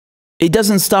it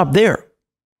doesn't stop there.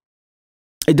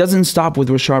 It doesn't stop with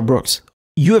Rayshard Brooks.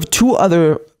 You have two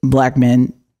other black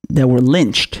men that were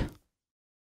lynched.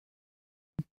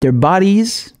 Their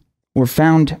bodies were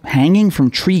found hanging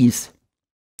from trees.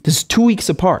 This is 2 weeks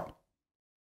apart.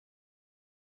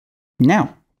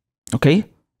 Now, okay,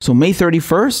 so May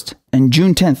 31st and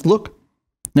June 10th. Look,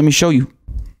 let me show you.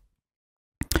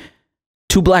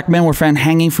 Two black men were found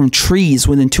hanging from trees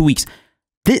within 2 weeks.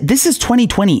 This is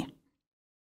 2020.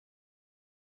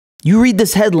 You read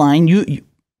this headline,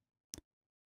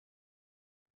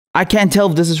 I can't tell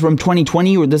if this is from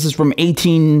 2020 or this is from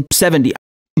 1870.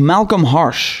 Malcolm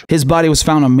Harsh, his body was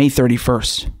found on May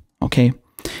 31st, okay?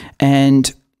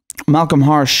 And Malcolm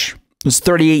Harsh was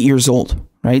 38 years old,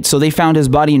 right? So they found his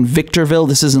body in Victorville.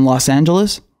 This is in Los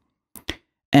Angeles.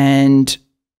 And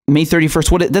May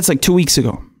 31st, that's like 2 weeks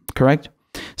ago, correct?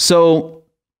 So,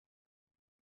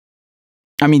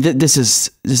 I mean, this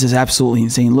is absolutely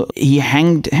insane. Look, he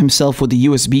hanged himself with a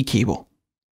USB cable.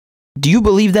 Do you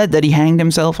believe that he hanged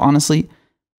himself, honestly?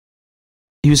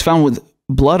 He was found with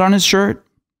blood on his shirt.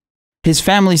 His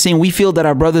family saying, we feel that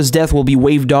our brother's death will be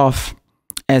waved off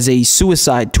as a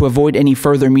suicide to avoid any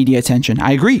further media attention.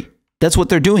 I agree. That's what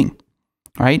they're doing,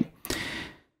 right?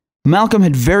 Malcolm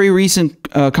had very recent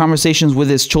conversations with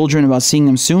his children about seeing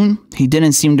them soon. He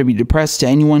didn't seem to be depressed to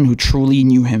anyone who truly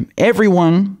knew him.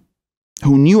 Everyone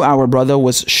who knew our brother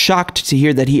was shocked to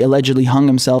hear that he allegedly hung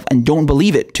himself and don't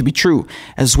believe it to be true,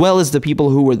 as well as the people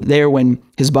who were there when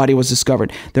his body was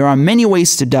discovered. There are many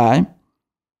ways to die,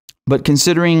 but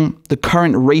considering the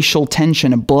current racial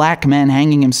tension, a black man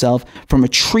hanging himself from a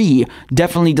tree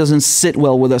definitely doesn't sit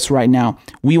well with us right now.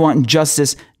 We want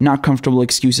justice, not comfortable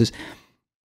excuses.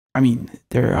 I mean,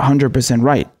 they're 100%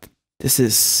 right. This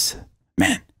is,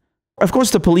 man. Of course,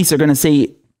 the police are going to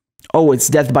say, oh, it's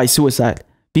death by suicide,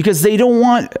 because they don't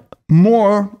want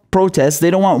more protests.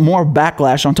 They don't want more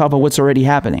backlash on top of what's already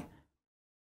happening.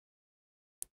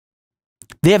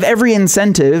 They have every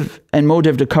incentive and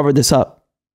motive to cover this up.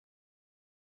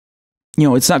 You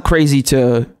know, it's not crazy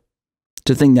to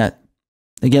think that.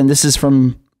 Again, this is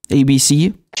from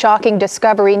ABC. Shocking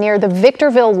discovery near the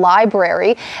Victorville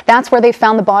Library. That's where they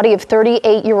found the body of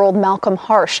 38-year-old Malcolm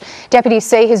Harsh. Deputies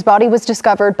say his body was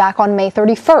discovered back on May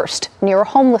 31st near a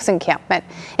homeless encampment.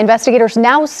 Investigators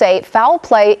now say foul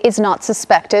play is not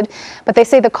suspected, but they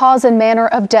say the cause and manner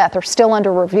of death are still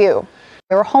under review.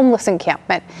 Near a homeless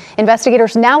encampment.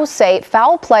 Investigators now say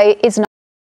foul play is not.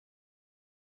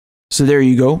 So there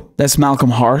you go. That's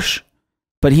Malcolm Harsh.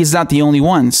 But he's not the only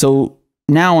one. So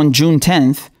now on June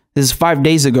 10th, this is 5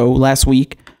 days ago, last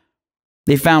week,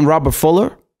 they found Robert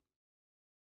Fuller.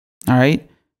 All right.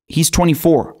 He's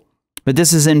 24. But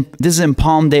this is in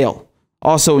Palmdale,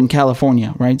 also in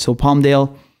California, right? So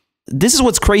Palmdale. This is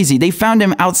what's crazy. They found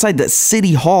him outside the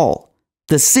city hall.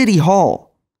 The city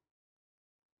hall.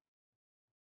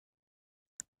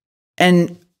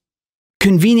 And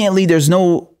conveniently, there's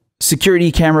no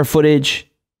security camera footage,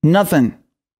 nothing.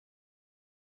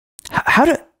 How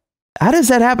does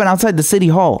that happen outside the city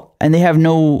hall and they have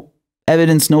no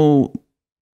evidence, no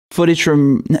footage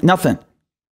from nothing?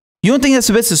 You don't think that's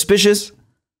a bit suspicious?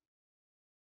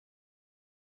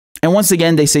 And once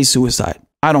again, they say suicide.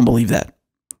 I don't believe that.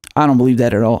 I don't believe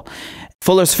that at all.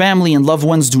 Fuller's family and loved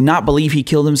ones do not believe he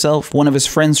killed himself. One of his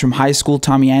friends from high school,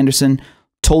 Tommy Anderson,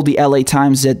 told the LA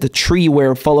Times that the tree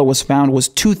where Fuller was found was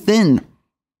too thin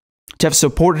to have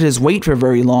supported his weight for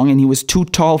very long, and he was too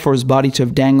tall for his body to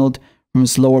have dangled from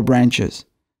its lower branches.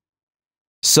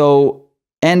 So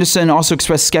Anderson also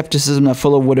expressed skepticism that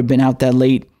Fuller would have been out that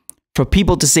late. For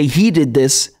people to say he did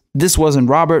this wasn't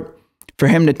Robert. For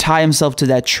him to tie himself to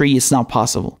that tree, it's not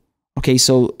possible. Okay,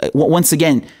 so once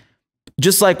again,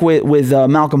 just like with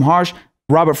Malcolm Harsh,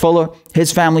 Robert Fuller,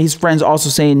 his family, his friends also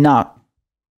saying, nah,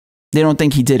 they don't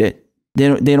think he did it.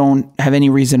 They don't have any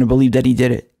reason to believe that he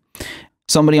did it.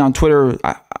 Somebody on Twitter,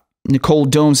 Nicole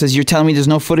Dome, says, you're telling me there's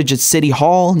no footage at City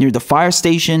Hall, near the fire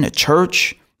station, a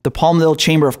church, the Palmdale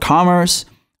Chamber of Commerce,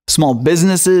 small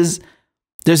businesses.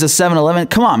 There's a 7-Eleven.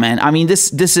 Come on, man. I mean,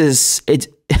 this is, it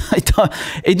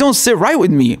don't sit right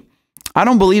with me. I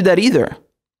don't believe that either.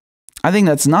 I think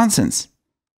that's nonsense.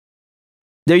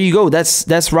 There you go.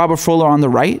 That's Robert Fuller on the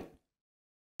right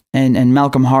and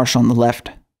Malcolm Harsh on the left.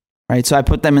 Right. So I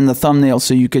put them in the thumbnail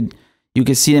so you could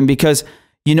see them, because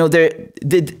you know,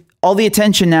 all the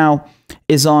attention now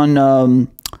is on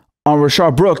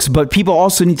Rayshard Brooks, but people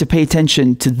also need to pay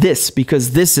attention to this,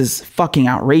 because this is fucking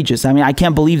outrageous. I mean, I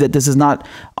can't believe that this is not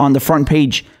on the front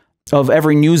page of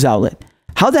every news outlet.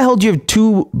 How the hell do you have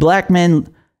two black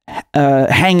men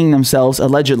hanging themselves,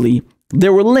 allegedly? They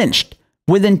were lynched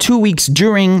within 2 weeks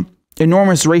during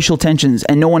enormous racial tensions,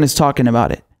 and no one is talking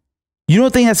about it. You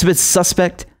don't think that's a bit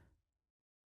suspect?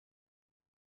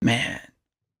 Man.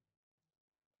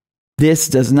 This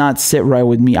does not sit right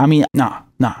with me. I mean, nah,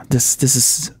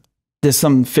 there's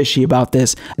something fishy about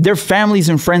this. Their families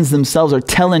and friends themselves are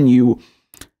telling you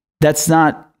that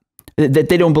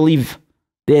they don't believe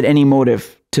they had any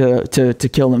motive to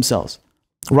kill themselves.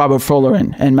 Robert Fuller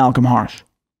and Malcolm Harsh.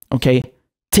 Okay?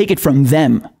 Take it from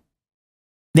them.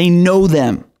 They know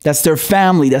them. That's their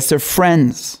family. That's their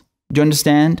friends. Do you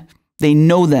understand? They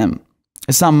know them.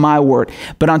 It's not my word.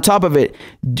 But on top of it,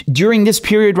 during this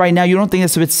period right now, you don't think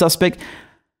that's a bit suspect?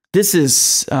 This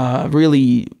is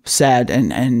really sad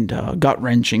and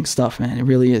gut-wrenching stuff, man. It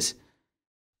really is.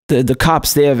 The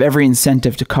cops, they have every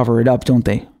incentive to cover it up, don't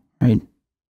they? Right?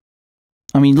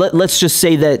 I mean, let's just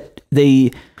say that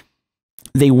they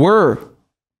were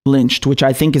lynched, which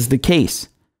I think is the case.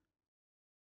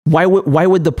 Why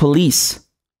would the police,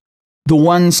 the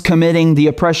ones committing the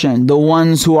oppression, the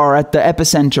ones who are at the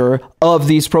epicenter of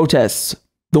these protests,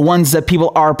 the ones that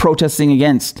people are protesting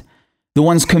against, the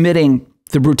ones committing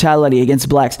the brutality against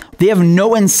blacks, they have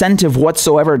no incentive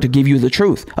whatsoever to give you the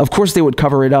truth. Of course they would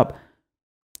cover it up.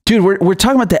 Dude, we're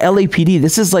talking about the LAPD.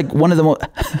 This is like one of the most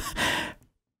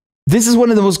this is one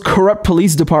of the most corrupt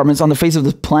police departments on the face of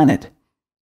the planet.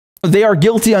 They are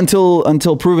guilty until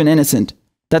proven innocent.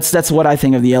 That's what I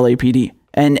think of the LAPD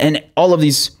and all of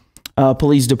these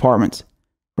police departments,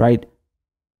 right?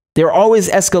 They're always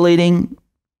escalating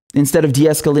instead of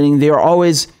de-escalating. They are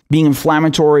always being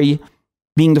inflammatory,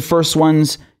 being the first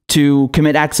ones to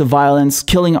commit acts of violence,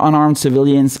 killing unarmed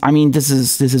civilians. I mean, this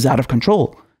is out of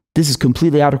control. This is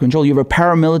completely out of control. You have a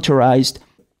paramilitarized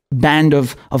band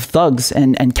of thugs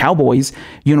and cowboys,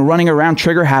 running around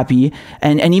trigger happy.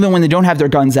 And even when they don't have their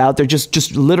guns out, they're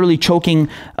just literally choking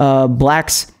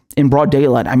blacks in broad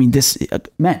daylight. I mean,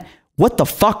 man, what the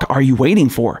fuck are you waiting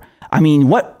for? I mean,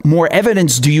 what more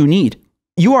evidence do you need?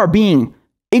 You are being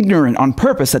ignorant on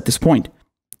purpose at this point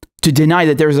to deny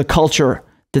that there is a culture,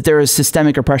 that there is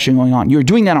systemic oppression going on. You're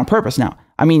doing that on purpose now.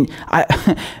 I mean,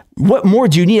 what more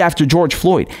do you need after George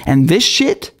Floyd? And this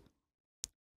shit?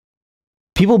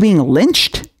 People being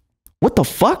lynched? What the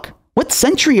fuck? What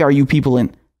century are you people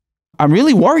in? I'm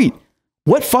really worried.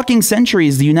 What fucking century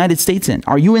is the United States in?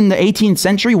 Are you in the 18th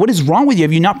century? What is wrong with you?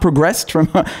 Have you not progressed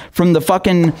from the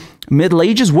fucking Middle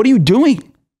Ages? What are you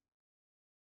doing?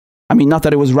 I mean, not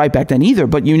that it was right back then either,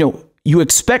 but you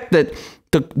expect that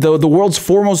the world's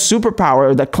foremost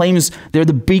superpower that claims they're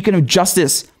the beacon of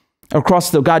justice across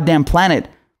the goddamn planet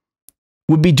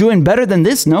would be doing better than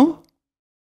this, no?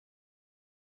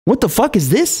 What the fuck is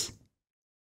this?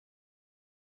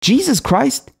 Jesus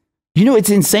Christ. It's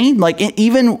insane. Like,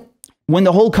 even when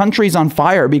the whole country's on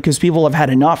fire because people have had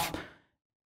enough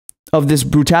of this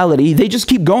brutality, they just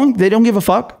keep going. They don't give a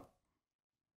fuck.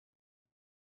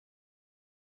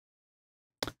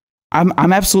 I'm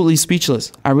absolutely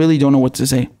speechless. I really don't know what to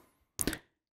say.